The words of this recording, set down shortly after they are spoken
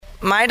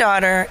My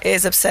daughter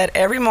is upset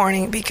every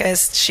morning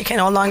because she can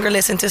no longer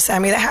listen to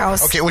Sammy the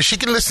House. Okay, well, she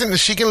can listen to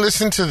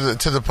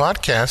the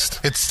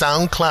podcast. It's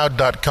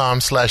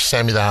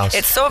soundcloud.com/SammyTheHouse.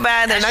 It's so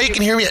bad that and now you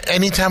can hear me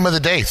any time of the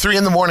day. 3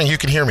 a.m, you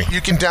can hear me.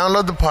 You can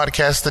download the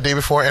podcast the day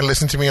before and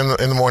listen to me in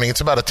the morning. It's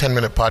about a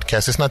 10-minute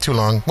podcast. It's not too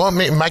long. Well,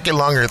 it might get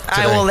longer today.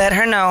 I will let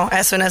her know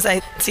as soon as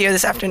I see her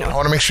this afternoon. I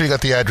want to make sure you got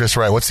the address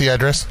right. What's the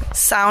address?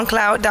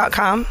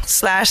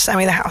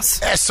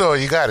 SoundCloud.com/SammyTheHouse. Eso,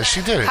 you got it.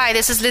 She did it. Hi,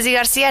 this is Lizzie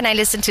Garcia, and I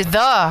listen to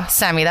the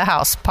Sammy the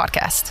House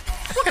podcast.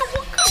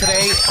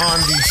 Today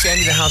on the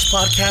Sammy the House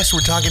podcast,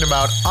 we're talking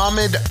about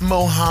Ahmed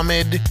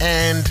Mohamed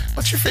and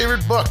what's your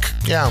favorite book?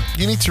 Yeah,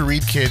 you need to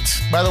read, kids.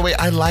 By the way,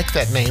 I like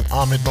that name,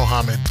 Ahmed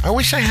Mohamed. I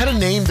wish I had a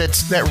name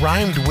that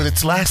rhymed with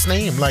its last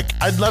name. Like,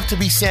 I'd love to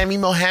be Sammy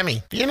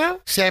Mohamed. You know?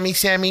 Sammy,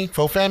 Fofemi,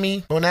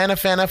 Bonana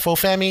Fana,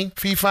 Fofemi,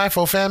 Fee-Fi,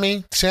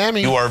 Fofemi,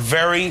 Sammy. You are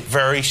very,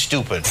 very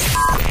stupid.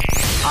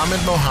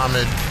 Ahmed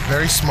Mohamed,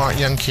 very smart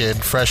young kid,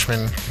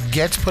 freshman,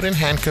 gets put in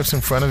handcuffs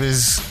in front of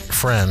his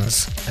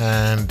friends,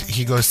 and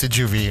he goes to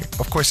juvie.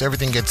 Of course,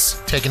 everything gets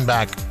taken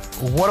back.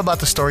 What about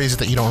the story is it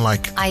that you don't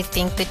like? I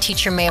think the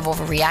teacher may have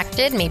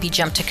overreacted, maybe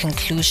jumped to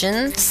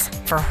conclusions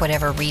for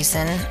whatever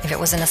reason. If it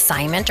was an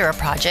assignment or a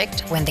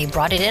project, when they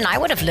brought it in, I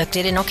would have looked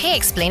at it and, okay,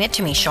 explain it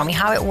to me. Show me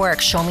how it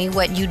works. Show me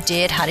what you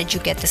did. How did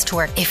you get this to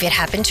work? If it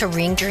happened to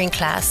ring during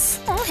class,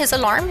 well, his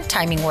alarm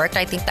timing worked.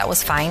 I think that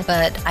was fine.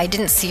 But I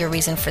didn't see a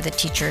reason for the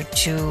teacher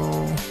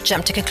to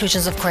jump to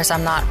conclusions. Of course,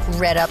 I'm not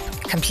read up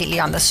completely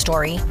on the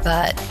story,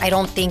 but I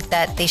don't think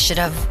that they should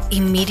have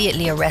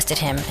immediately arrested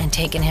him and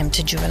taken him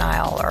to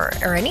juvenile or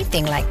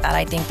anything like that.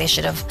 I think they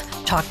should have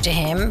talked to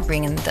him,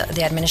 bring in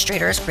the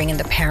administrators, bring in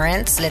the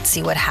parents, let's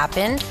see what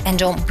happened, and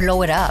don't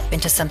blow it up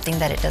into something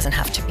that it doesn't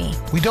have to be.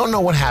 We don't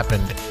know what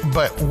happened,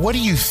 but what do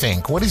you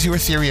think? What is your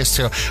theory as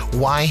to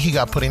why he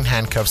got put in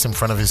handcuffs in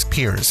front of his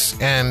peers?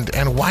 And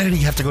why did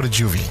he have to go to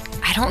juvie?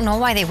 I don't know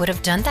why they would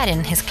have done that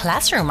in his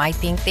classroom. I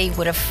think they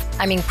would have,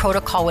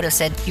 protocol would have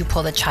said you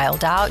pull the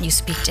child out, you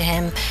speak to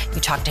him, you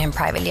talk to him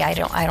privately. I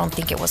don't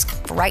think it was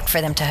right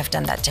for them to have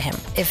done that to him.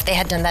 If they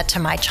had done that to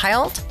my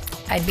child,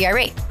 I'd be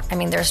irate.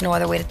 There's no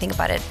other way to think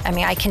about it.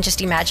 I can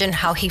just imagine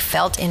how he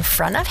felt in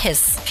front of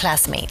his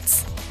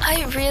classmates.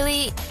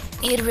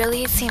 It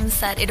really seems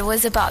that it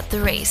was about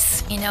the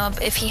race.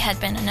 If he had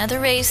been another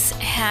race,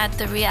 had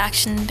the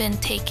reaction been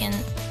taken,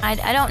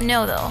 I don't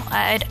know though.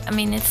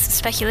 It's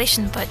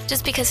speculation, but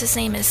just because his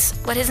name is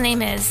what his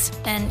name is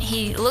and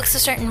he looks a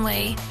certain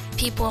way,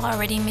 people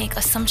already make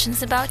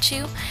assumptions about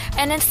you.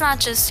 And it's not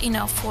just,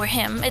 for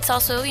him. It's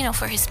also,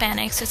 for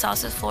Hispanics. It's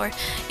also for,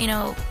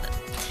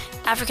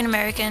 African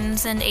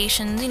Americans and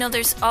Asians.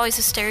 There's always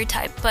a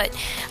stereotype, but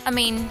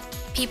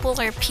people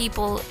are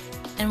people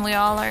and we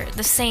all are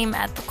the same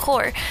at the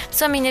core.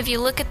 So if you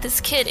look at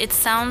this kid, it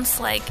sounds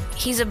like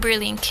he's a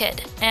brilliant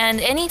kid, and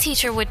any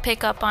teacher would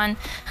pick up on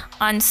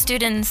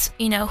students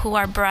who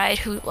are bright,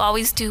 who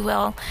always do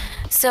well.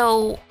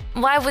 So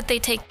why would they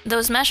take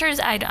those measures?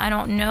 I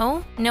don't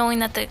know, knowing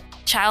that the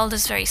child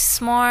is very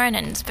smart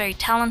and is very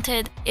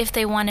talented. If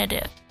they wanted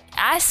to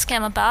ask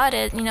him about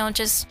it,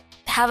 just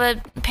have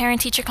a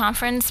parent-teacher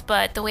conference,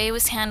 but the way it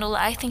was handled,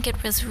 I think it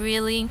just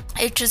really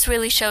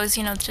shows,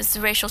 just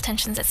the racial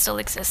tensions that still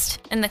exist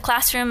in the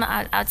classroom,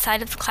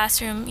 outside of the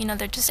classroom.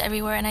 They're just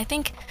everywhere, and I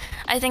think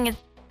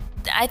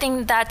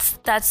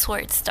that's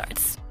where it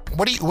starts.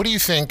 What do you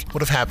think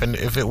would have happened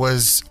if it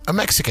was a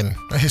Mexican,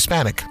 a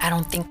Hispanic? I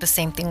don't think the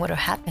same thing would have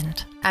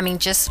happened.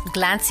 Just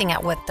glancing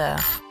at what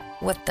the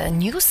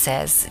news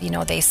says,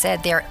 they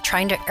said they're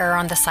trying to err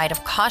on the side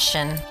of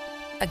caution.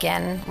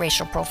 Again,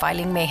 racial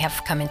profiling may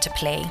have come into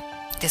play.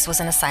 This was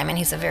an assignment.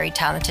 He's a very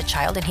talented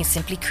child, and he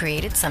simply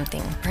created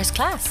something for his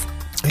class.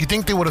 You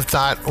think they would have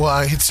thought, well,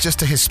 it's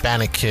just a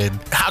Hispanic kid.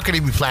 How could he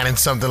be planning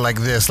something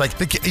like this?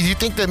 You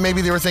think that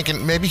maybe they were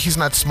thinking maybe he's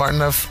not smart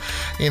enough,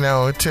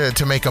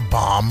 to make a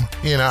bomb?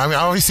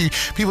 Obviously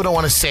people don't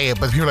want to say it,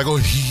 but people are like, oh,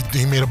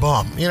 he made a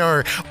bomb,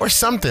 or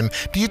something.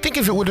 Do you think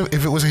if it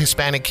was a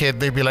Hispanic kid,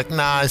 they'd be like,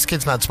 nah, this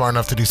kid's not smart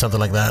enough to do something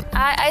like that?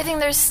 I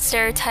think there's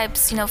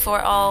stereotypes, for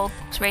all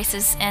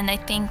races, and I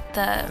think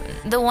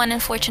the one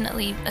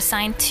unfortunately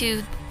assigned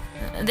to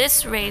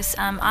this race,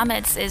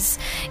 Ahmed's, is,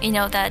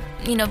 that,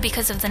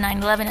 because of the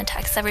 9/11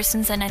 attacks, ever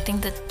since then, I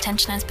think the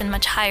tension has been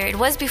much higher. It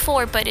was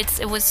before, but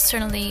it was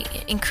certainly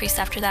increased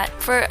after that.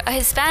 For a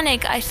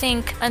Hispanic, I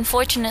think,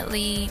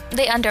 unfortunately,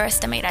 they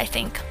underestimate,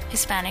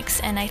 Hispanics.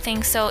 And I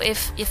think so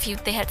if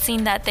they had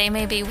seen that, they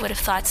maybe would have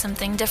thought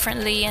something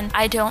differently. And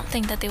I don't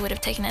think that they would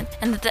have taken it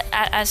and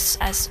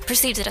as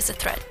perceived it as a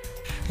threat.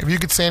 If you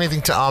could say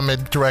anything to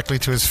Ahmed directly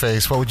to his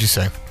face, what would you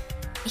say?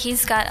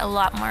 He's got a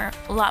lot more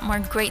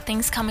great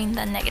things coming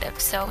than negative.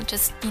 So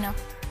just,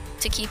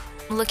 to keep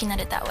looking at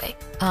it that way.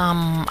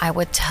 I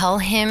would tell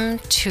him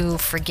to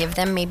forgive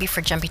them maybe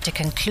for jumping to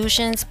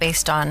conclusions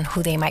based on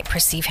who they might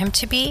perceive him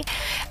to be,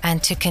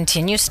 and to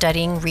continue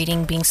studying,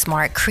 reading, being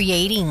smart,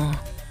 creating,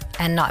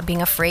 and not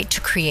being afraid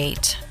to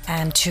create,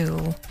 and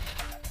to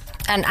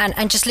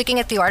And just looking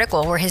at the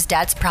article where his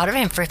dad's proud of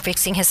him for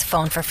fixing his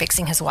phone, for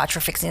fixing his watch, for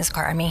fixing his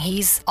car. I mean,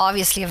 he's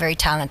obviously a very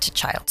talented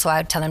child. So I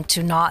would tell him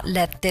to not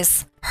let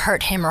this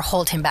hurt him or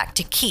hold him back,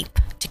 to keep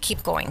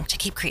going, to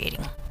keep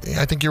creating.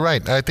 I think you're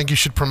right. I think you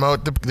should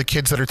promote the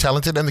kids that are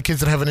talented and the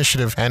kids that have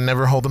initiative and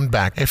never hold them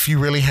back. If you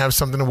really have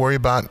something to worry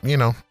about,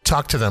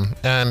 talk to them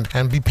and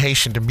be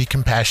patient and be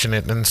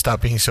compassionate and stop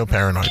being so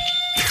paranoid.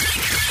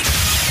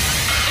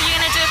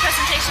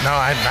 No,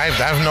 I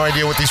have no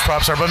idea what these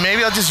props are, but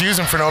maybe I'll just use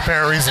them for no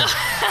apparent reason.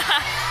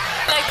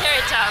 Like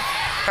Carrot Top.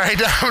 Right,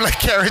 I'm like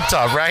Carrot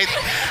Top, right?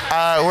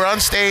 We're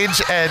on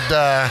stage at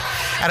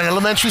an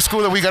elementary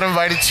school that we got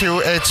invited to.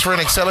 It's for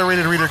an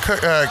accelerated reader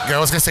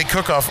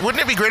cook-off.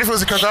 Wouldn't it be great if it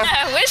was a cook-off?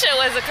 I wish it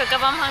was a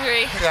cook-off. I'm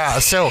hungry. Yeah,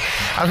 so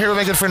I'm here with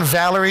my good friend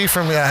Valerie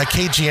from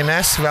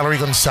KGNS, Valerie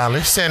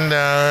Gonzalez, and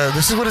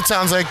this is what it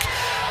sounds like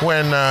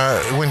when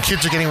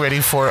kids are getting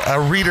ready for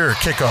a reader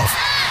kickoff.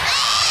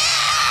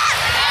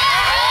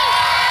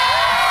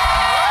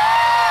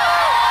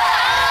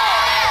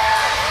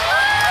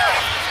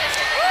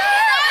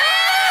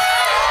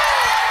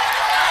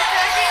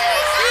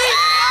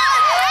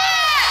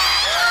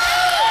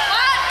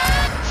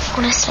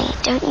 Honestly,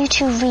 don't you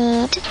two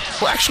read?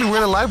 Well, actually, we're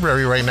in a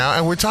library right now,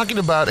 and we're talking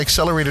about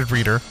accelerated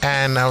reader.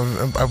 And I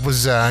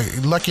was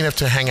lucky enough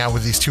to hang out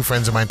with these two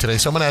friends of mine today.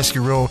 So I'm going to ask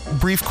you a real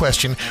brief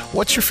question.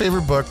 What's your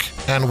favorite book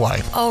and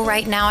why? Oh,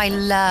 right now I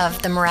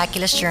love The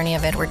Miraculous Journey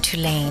of Edward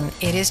Tulane.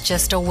 It is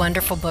just a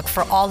wonderful book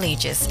for all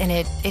ages, and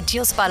it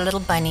deals about a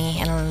little bunny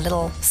and a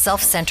little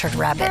self-centered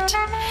rabbit.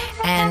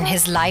 And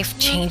his life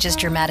changes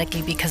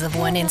dramatically because of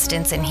one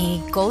instance, and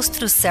he goes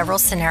through several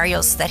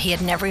scenarios that he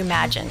had never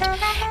imagined.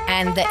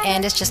 And the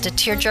end is just a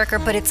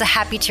tearjerker, but it's a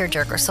happy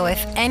tearjerker. So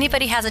if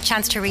anybody has a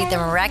chance to read The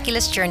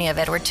Miraculous Journey of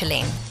Edward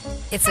Tulane,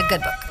 it's a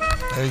good book.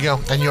 There you go.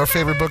 And your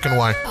favorite book and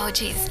why? Oh,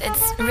 geez.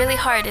 It's really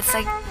hard. It's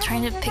like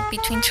trying to pick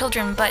between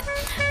children. But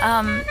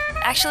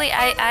actually,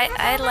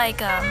 I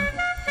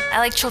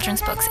like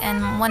children's books.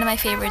 And one of my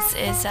favorites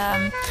is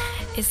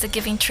The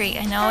Giving Tree.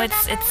 I know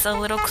it's a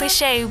little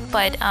cliche,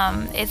 but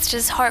it's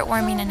just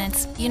heartwarming and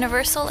it's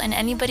universal, and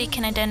anybody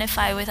can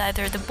identify with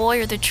either the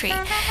boy or the tree.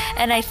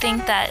 And I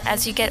think that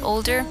as you get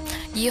older,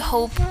 you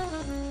hope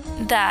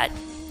that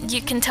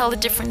you can tell the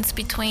difference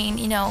between,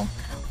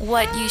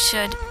 what you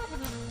should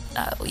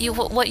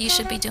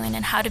be doing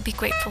and how to be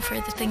grateful for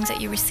the things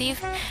that you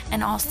receive,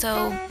 and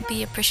also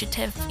be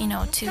appreciative,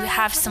 to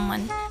have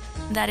someone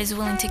that is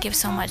willing to give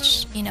so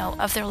much,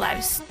 of their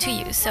lives to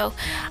you. So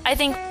I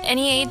think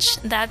any age,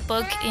 that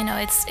book,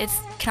 it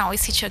can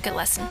always teach you a good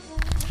lesson.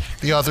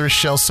 The author is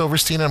Shel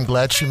Silverstein. I'm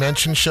glad she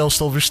mentioned Shel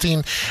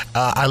Silverstein.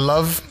 I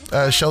love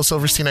Shel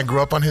Silverstein. I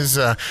grew up on his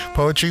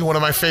poetry. One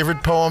of my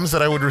favorite poems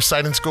that I would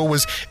recite in school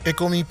was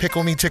Ickle Me,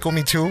 Pickle Me, Tickle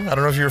Me Too. I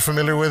don't know if you're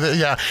familiar with it.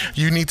 Yeah,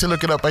 you need to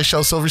look it up by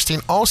Shel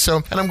Silverstein.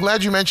 Also, and I'm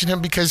glad you mentioned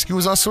him because he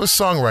was also a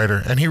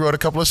songwriter, and he wrote a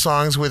couple of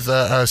songs with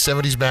a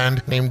 70s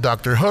band named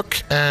Dr.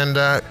 Hook. And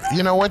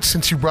you know what?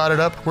 Since you brought it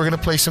up, we're going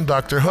to play some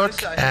Dr.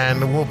 Hook,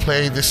 and we'll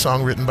play this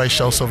song written by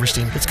Shel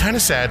Silverstein. It's kind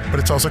of sad,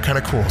 but it's also kind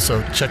of cool.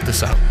 So check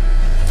this out.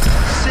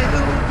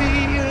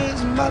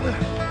 Sylvia's mother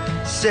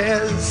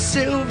says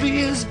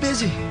Sylvia's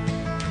busy,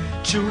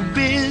 too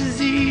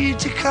busy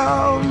to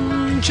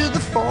come to the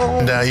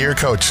phone. And you're a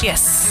coach.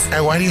 Yes.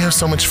 And why do you have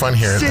so much fun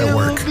here at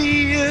work?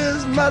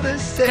 Sylvia's mother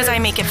says Because I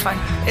make it fun.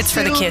 It's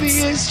for the kids.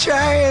 Sylvia's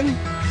trying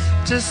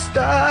to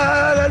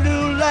start a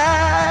new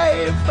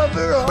life of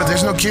her own. But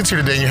there's no kids here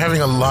today, and you're having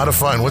a lot of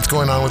fun. What's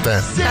going on with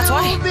that? That's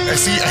why. I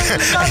see.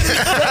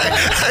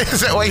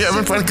 Is that why you're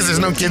having fun? Because there's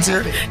no kids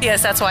here?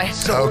 Yes, that's why.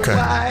 So Okay.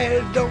 why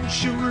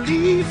don't you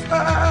leave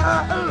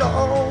her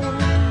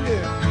alone?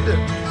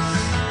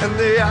 And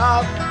the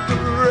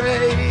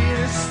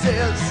operator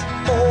says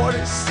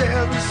 40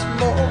 cents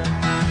more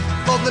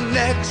for the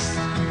next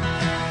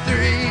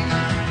 3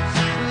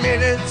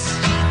 minutes.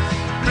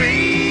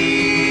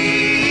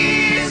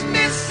 Please,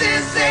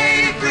 Mrs.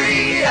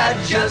 Avery, I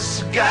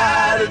just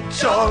gotta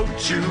talk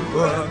to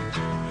her.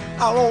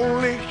 I'll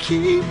only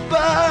keep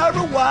her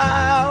a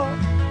while.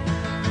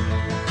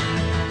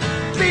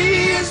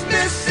 Please,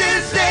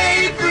 Mrs.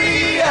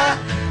 Avery, I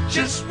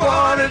just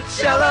wanna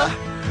tell her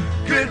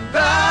goodbye.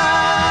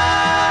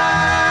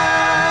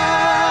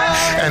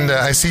 And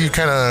I see you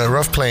kind of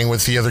rough playing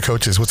with the other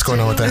coaches. What's going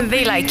on with that?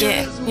 They like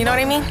it. You know what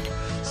I mean?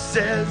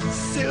 Says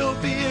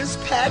Sylvia's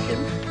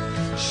packing.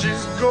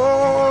 She's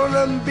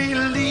gonna be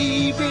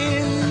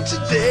leaving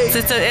today.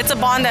 It's a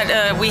bond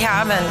that we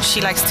have, and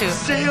she likes to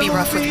be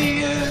rough with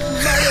me.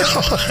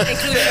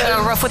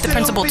 Including rough with the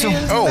principal, too.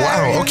 Oh,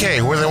 wow.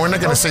 Okay. Well, then we're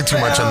not going to say too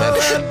much on that.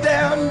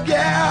 Down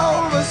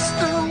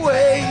Galveston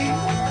Way.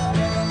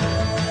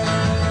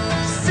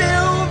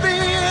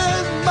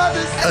 Sylvia's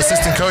mother said,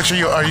 Assistant coach,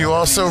 are you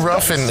also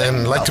rough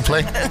and like to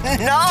play?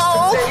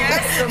 No.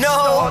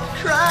 No.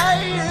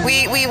 crying.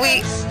 We.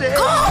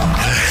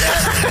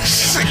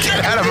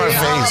 Get out of my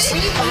face.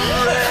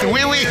 Oui.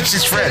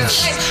 She's French.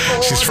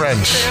 She's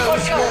French.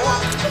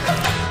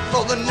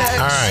 For the next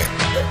All right.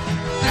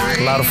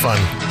 A lot of fun.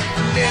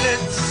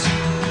 minutes.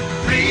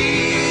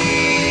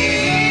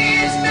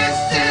 Please,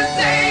 Mrs.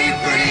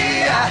 Avery,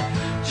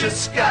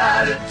 just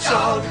gotta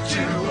talk to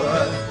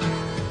her.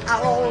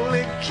 I'll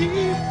only keep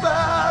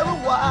her a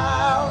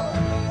while.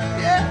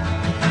 Yeah.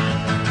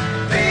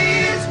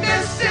 Please,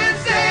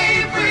 Mrs.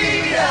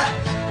 Avery,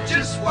 I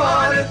just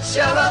wanna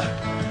tell her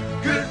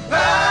goodbye.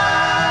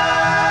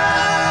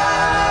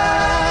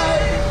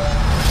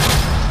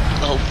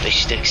 Oh,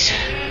 fish sticks.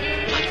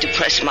 I've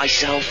depressed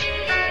myself.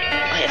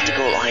 I have to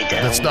go lie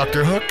down. That's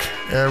Dr. Hook,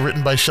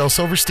 written by Shel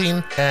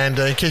Silverstein. And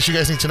in case you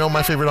guys need to know,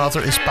 my favorite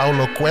author is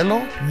Paulo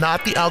Coelho,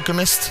 not The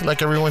Alchemist,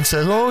 like everyone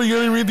says. Oh, you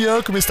gotta read The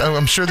Alchemist.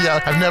 I'm sure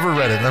I've never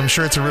read it. I'm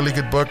sure it's a really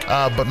good book.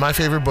 But my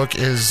favorite book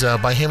is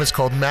by him. It's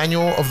called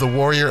Manual of the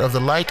Warrior of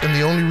the Light. And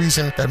the only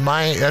reason that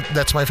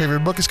that's my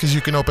favorite book is because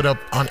you can open up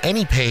on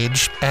any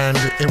page and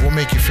it will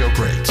make you feel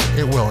great.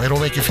 It will. It'll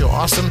make you feel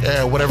awesome.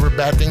 Whatever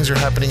bad things are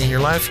happening in your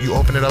life, you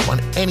open it up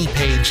on any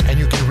page and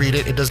you can read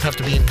it. It doesn't have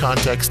to be in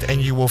context and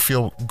you will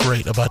feel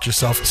great about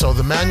yourself. So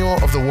The Manual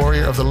of the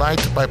Warrior of the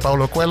Light by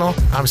Paulo Coelho.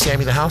 I'm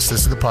Sammy the House.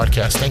 This is the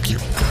podcast. Thank you.